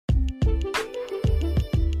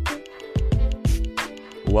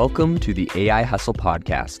Welcome to the AI Hustle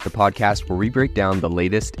Podcast, the podcast where we break down the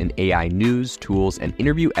latest in AI news, tools, and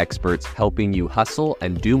interview experts helping you hustle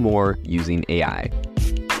and do more using AI.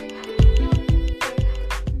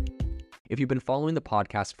 If you've been following the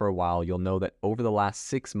podcast for a while, you'll know that over the last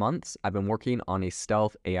 6 months, I've been working on a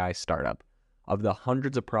stealth AI startup. Of the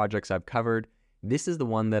hundreds of projects I've covered, this is the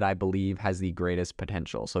one that I believe has the greatest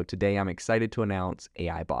potential. So today I'm excited to announce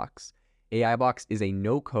AIBox. AIBox is a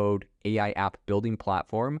no-code AI app building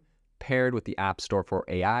platform paired with the App Store for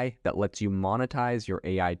AI that lets you monetize your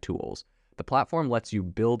AI tools. The platform lets you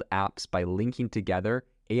build apps by linking together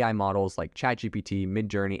AI models like ChatGPT,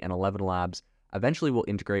 Midjourney, and 11 Labs. Eventually, we'll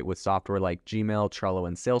integrate with software like Gmail, Trello,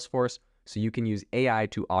 and Salesforce, so you can use AI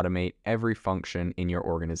to automate every function in your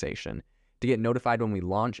organization. To get notified when we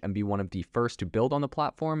launch and be one of the first to build on the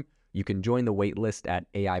platform, you can join the waitlist at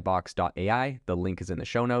aibox.ai. The link is in the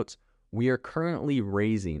show notes. We are currently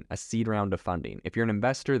raising a seed round of funding. If you're an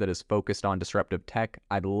investor that is focused on disruptive tech,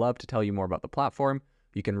 I'd love to tell you more about the platform.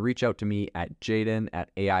 You can reach out to me at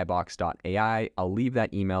jaden@aibox.ai. I'll leave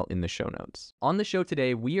that email in the show notes. On the show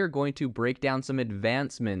today, we are going to break down some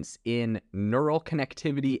advancements in neural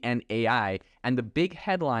connectivity and AI. And the big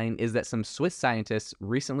headline is that some Swiss scientists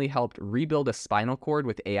recently helped rebuild a spinal cord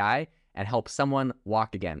with AI and help someone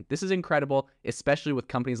walk again. This is incredible, especially with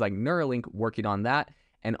companies like Neuralink working on that.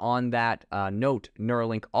 And on that note,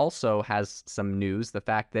 Neuralink also has some news, the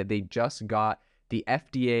fact that they just got the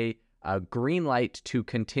FDA green light to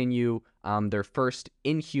continue their first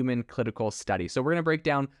in-human clinical study. So we're going to break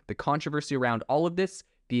down the controversy around all of this,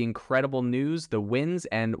 the incredible news, the wins,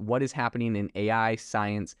 and what is happening in AI,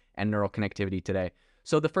 science, and neural connectivity today.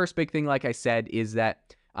 So the first big thing, like I said, is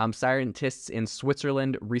that scientists in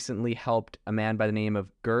Switzerland recently helped a man by the name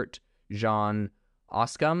of Gert Jan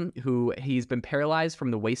Oskam, who he's been paralyzed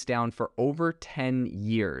from the waist down for over 10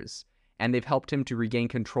 years. And they've helped him to regain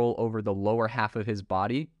control over the lower half of his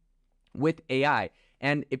body with AI.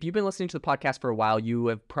 And if you've been listening to the podcast for a while, you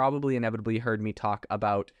have probably inevitably heard me talk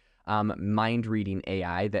about mind reading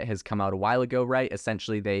AI that has come out a while ago, right?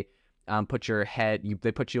 Essentially, they put your head,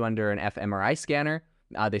 they put you under an fMRI scanner.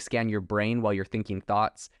 They scan your brain while you're thinking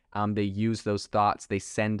thoughts. They use those thoughts, they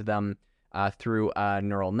send them through a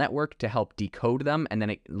neural network to help decode them, and then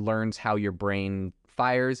it learns how your brain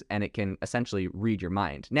fires, and it can essentially read your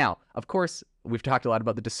mind. Now, of course, we've talked a lot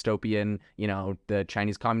about the dystopian, the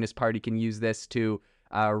Chinese Communist Party can use this to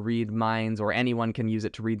read minds, or anyone can use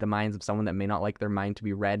it to read the minds of someone that may not like their mind to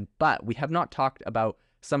be read, but we have not talked about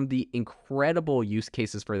some of the incredible use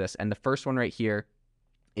cases for this, and the first one right here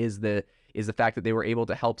is the fact that they were able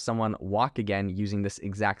to help someone walk again using this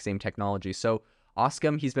exact same technology. So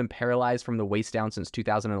Oskam, he's been paralyzed from the waist down since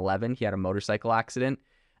 2011. He had a motorcycle accident.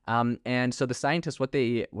 And so the scientists, what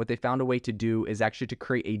they found a way to do is actually to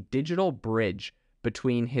create a digital bridge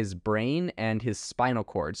between his brain and his spinal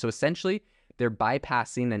cord. So essentially, they're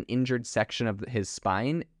bypassing an injured section of his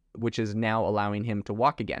spine, which is now allowing him to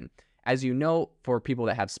walk again. As you know, for people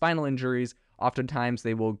that have spinal injuries, oftentimes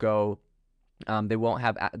they will go, they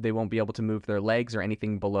won't be able to move their legs or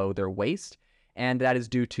anything below their waist. And that is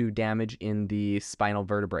due to damage in the spinal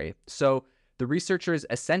vertebrae. So the researchers,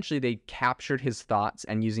 essentially, they captured his thoughts,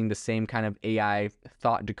 and using the same kind of AI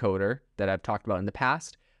thought decoder that I've talked about in the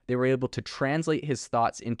past, they were able to translate his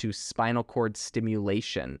thoughts into spinal cord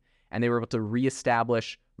stimulation, and they were able to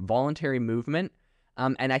reestablish voluntary movement.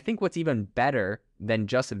 And I think what's even better than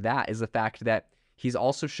just that is the fact that he's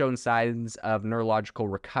also shown signs of neurological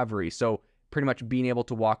recovery. So pretty much being able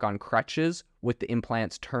to walk on crutches with the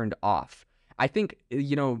implants turned off. I think,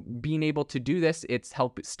 being able to do this, it's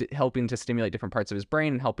helping to stimulate different parts of his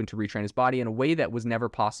brain and helping to retrain his body in a way that was never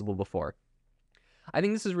possible before. I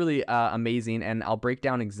think this is really amazing, and I'll break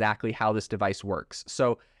down exactly how this device works.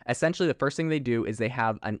 So essentially, the first thing they do is they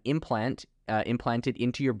have an implant implanted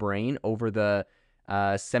into your brain over the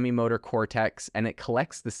semimotor cortex, and it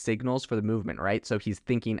collects the signals for the movement, right? So he's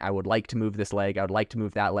thinking, I would like to move this leg, I would like to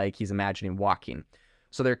move that leg. He's imagining walking.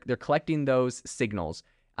 So they're collecting those signals.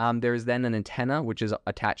 There's then an antenna, which is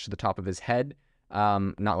attached to the top of his head,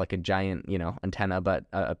 not like a giant, antenna, but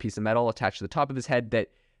a piece of metal attached to the top of his head that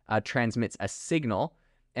transmits a signal.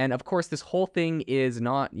 And of course, this whole thing is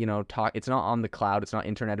not, it's not on the cloud. It's not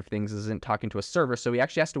Internet of Things. This isn't talking to a server. So he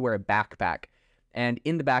actually has to wear a backpack. And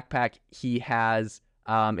in the backpack, he has,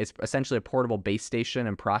 it's essentially a portable base station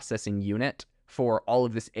and processing unit for all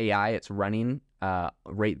of this AI. It's running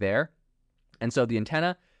right there. And so the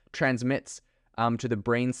antenna transmits to the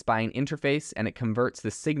brain-spine interface, and it converts the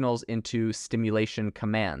signals into stimulation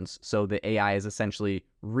commands. So the AI is essentially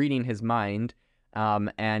reading his mind,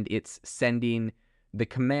 and it's sending the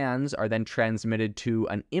commands are then transmitted to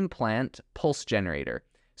an implant pulse generator.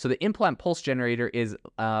 So the implant pulse generator is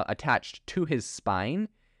attached to his spine,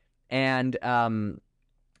 and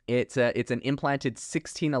it's an implanted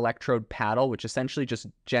 16 electrode paddle, which essentially just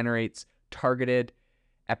generates targeted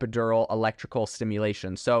epidural electrical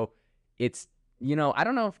stimulation. So it's, I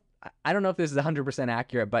don't know if this is 100%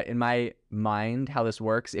 accurate, but in my mind, how this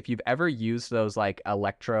works, if you've ever used those like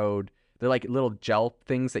electrode, they're like little gel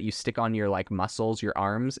things that you stick on your like muscles, your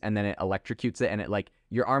arms, and then it electrocutes it, and it like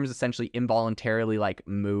your arms essentially involuntarily like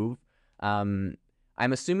move. I'm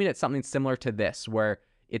assuming it's something similar to this, where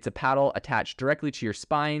it's a paddle attached directly to your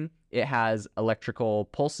spine. It has electrical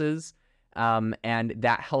pulses, and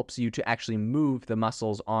that helps you to actually move the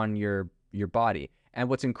muscles on your body. And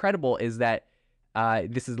what's incredible is that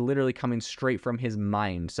this is literally coming straight from his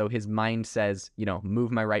mind. So his mind says,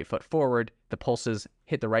 move my right foot forward. The pulses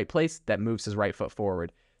hit the right place. That moves his right foot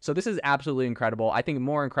forward. So this is absolutely incredible. I think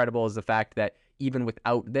more incredible is the fact that even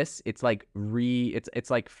without this, it's like it's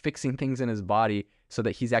like fixing things in his body so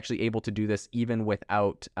that he's actually able to do this even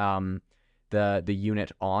without the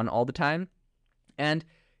unit on all the time. And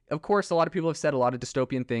of course, a lot of people have said a lot of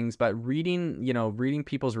dystopian things, but reading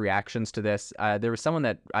people's reactions to this, there was someone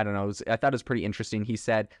that, I don't know, I thought it was pretty interesting. He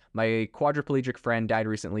said, my quadriplegic friend died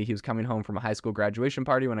recently. He was coming home from a high school graduation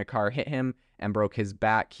party when a car hit him and broke his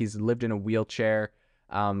back. He's lived in a wheelchair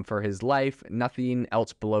for his life. Nothing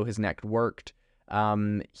else below his neck worked.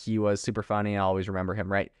 He was super funny. I always remember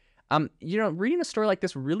him, right? Reading a story like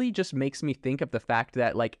this really just makes me think of the fact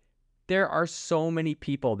that, like, there are so many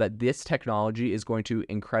people that this technology is going to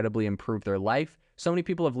incredibly improve their life. So many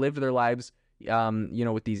people have lived their lives,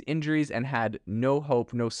 with these injuries and had no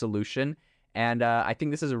hope, no solution. And I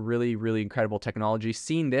think this is a really, really incredible technology.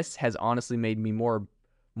 Seeing this has honestly made me more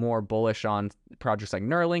bullish on projects like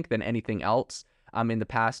Neuralink than anything else. In the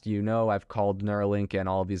past, I've called Neuralink and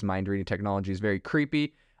all of these mind-reading technologies very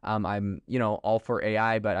creepy. I'm, all for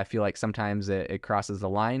AI, but I feel like sometimes it crosses the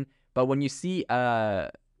line. But when you see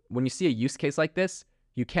a use case like this,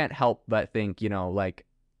 you can't help but think, like,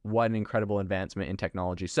 what an incredible advancement in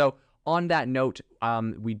technology. So on that note,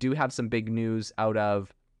 we have some big news out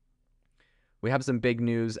of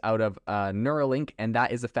Neuralink, and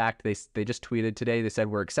that is the fact they just tweeted today. They said,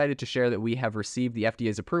 we're excited to share that we have received the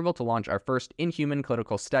FDA's approval to launch our first in-human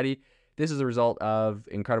clinical study. This is a result of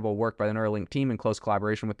incredible work by the Neuralink team in close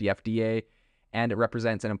collaboration with the FDA, and it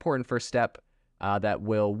represents an important first step that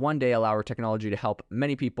will one day allow our technology to help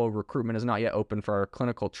many people. Recruitment is not yet open for our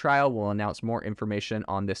clinical trial. We'll announce more information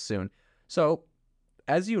on this soon. So,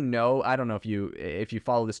 as you know, I don't know if you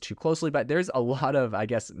follow this too closely, but there's a lot of, I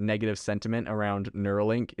guess, negative sentiment around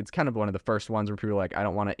Neuralink. It's kind of one of the first ones where people are like, I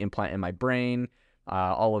don't want to implant in my brain.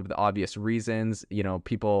 All of the obvious reasons.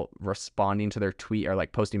 People responding to their tweet are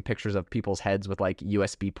like posting pictures of people's heads with like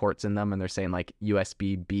USB ports in them, and they're saying like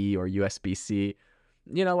USB-B or USB-C.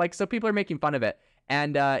 So people are making fun of it.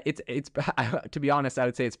 And it's to be honest, I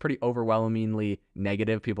would say it's pretty overwhelmingly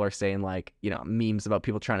negative. People are saying like, memes about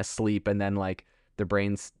people trying to sleep and then like their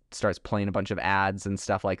brain starts playing a bunch of ads and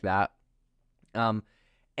stuff like that.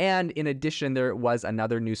 And in addition, there was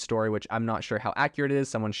another news story, which I'm not sure how accurate it is.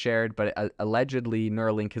 Someone shared, but allegedly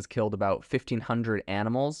Neuralink has killed about 1,500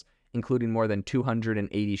 animals, including more than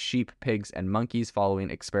 280 sheep, pigs, and monkeys following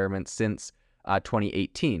experiments since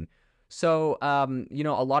 2018. So,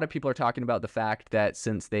 a lot of people are talking about the fact that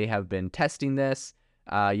since they have been testing this,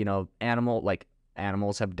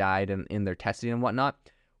 animals have died in their testing and whatnot.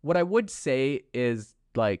 What I would say is,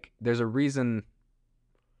 like, there's a reason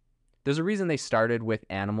they started with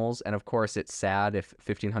animals, and of course it's sad if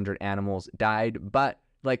 1,500 animals died, but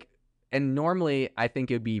like, and normally I think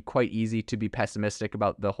it'd be quite easy to be pessimistic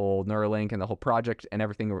about the whole Neuralink and the whole project and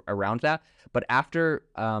everything around that. But after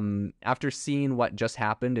seeing what just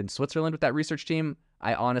happened in Switzerland with that research team,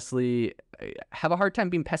 I honestly have a hard time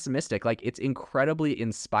being pessimistic. Like, it's incredibly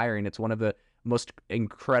inspiring. It's one of the most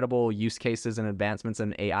incredible use cases and advancements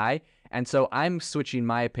in AI. And so I'm switching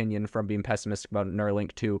my opinion from being pessimistic about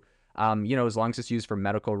Neuralink to, as long as it's used for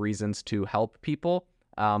medical reasons to help people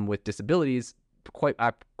with disabilities, quite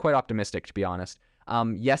optimistic, to be honest.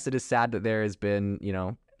 Yes, it is sad that there has been,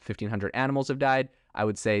 1,500 animals have died. I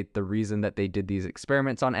would say the reason that they did these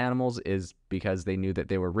experiments on animals is because they knew that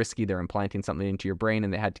they were risky. They're implanting something into your brain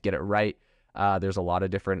and they had to get it right. There's a lot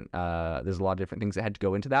of different things that had to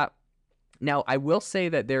go into that. Now, I will say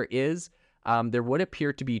that there would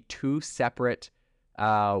appear to be two separate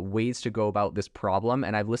ways to go about this problem.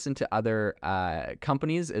 And I've listened to other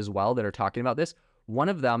companies as well that are talking about this. One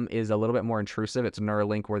of them is a little bit more intrusive. It's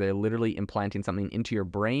Neuralink, where they're literally implanting something into your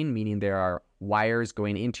brain, meaning there are wires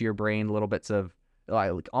going into your brain, little bits of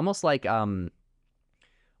almost like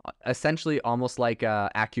essentially almost like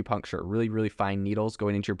acupuncture, really, really fine needles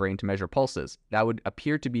going into your brain to measure pulses. That would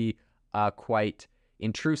appear to be quite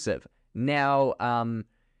intrusive. Now,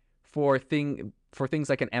 for things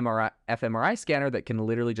like an fMRI scanner that can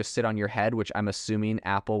literally just sit on your head, which I'm assuming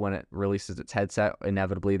Apple, when it releases its headset,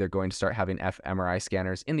 inevitably they're going to start having fMRI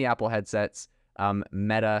scanners in the Apple headsets.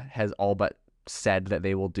 Meta has all but said that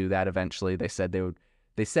they will do that eventually. They said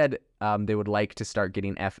they would like to start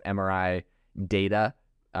getting fMRI data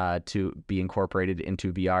to be incorporated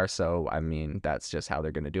into VR. So, I mean, that's just how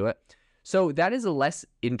they're going to do it. So that is a less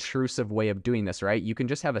intrusive way of doing this, right? You can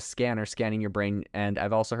just have a scanner scanning your brain. And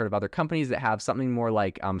I've also heard of other companies that have something more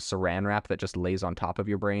like saran wrap that just lays on top of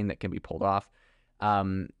your brain that can be pulled off.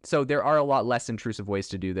 So there are a lot less intrusive ways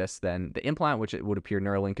to do this than the implant, which it would appear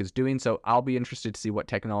Neuralink is doing. So I'll be interested to see what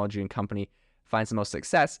technology and company finds the most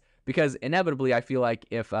success, because inevitably I feel like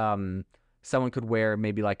if someone could wear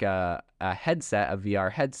maybe like a headset, a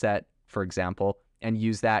VR headset, for example, and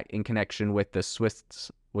use that in connection with the Swiss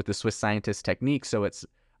scientist technique, so it's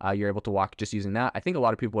you're able to walk just using that. I think a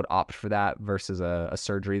lot of people would opt for that versus a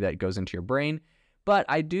surgery that goes into your brain. But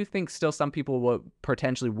I do think still some people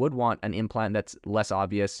would want an implant that's less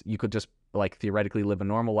obvious. You could just like theoretically live a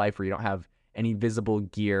normal life where you don't have any visible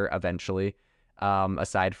gear eventually,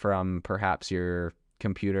 aside from perhaps your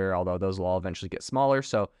computer, although those will all eventually get smaller.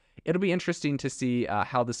 So it'll be interesting to see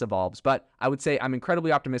how this evolves. But I would say I'm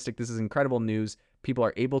incredibly optimistic. This is incredible news. People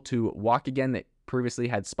are able to walk again that previously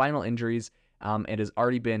had spinal injuries. It has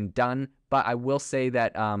already been done. But I will say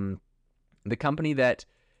that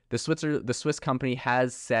the Swiss company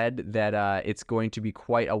has said that it's going to be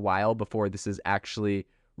quite a while before this is actually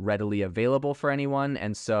readily available for anyone.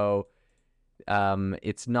 And so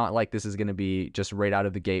it's not like this is going to be just right out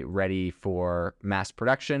of the gate ready for mass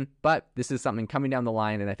production, but this is something coming down the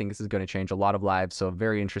line, and I think this is going to change a lot of lives. So a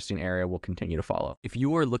very interesting area we'll continue to follow. If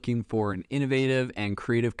you are looking for an innovative and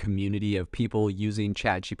creative community of people using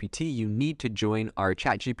ChatGPT, you need to join our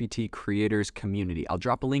ChatGPT creators community. I'll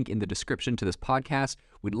drop a link in the description to this podcast.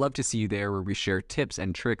 We'd love to see you there, where we share tips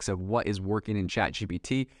and tricks of what is working in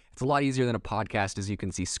ChatGPT. It's a lot easier than a podcast, as you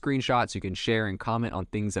can see screenshots, you can share and comment on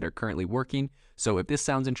things that are currently working. So if this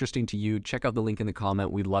sounds interesting to you, check out the link in the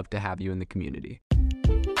comment. We'd love to have you in the community.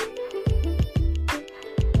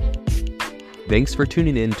 Thanks for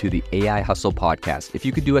tuning in to the AI Hustle podcast. If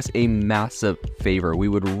you could do us a massive favor, we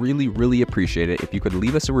would really, really appreciate it if you could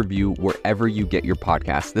leave us a review wherever you get your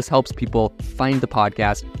podcast. This helps people find the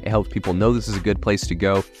podcast. It helps people know this is a good place to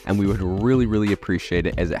go. And we would really, really appreciate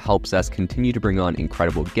it, as it helps us continue to bring on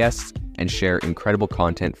incredible guests and share incredible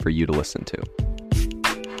content for you to listen to.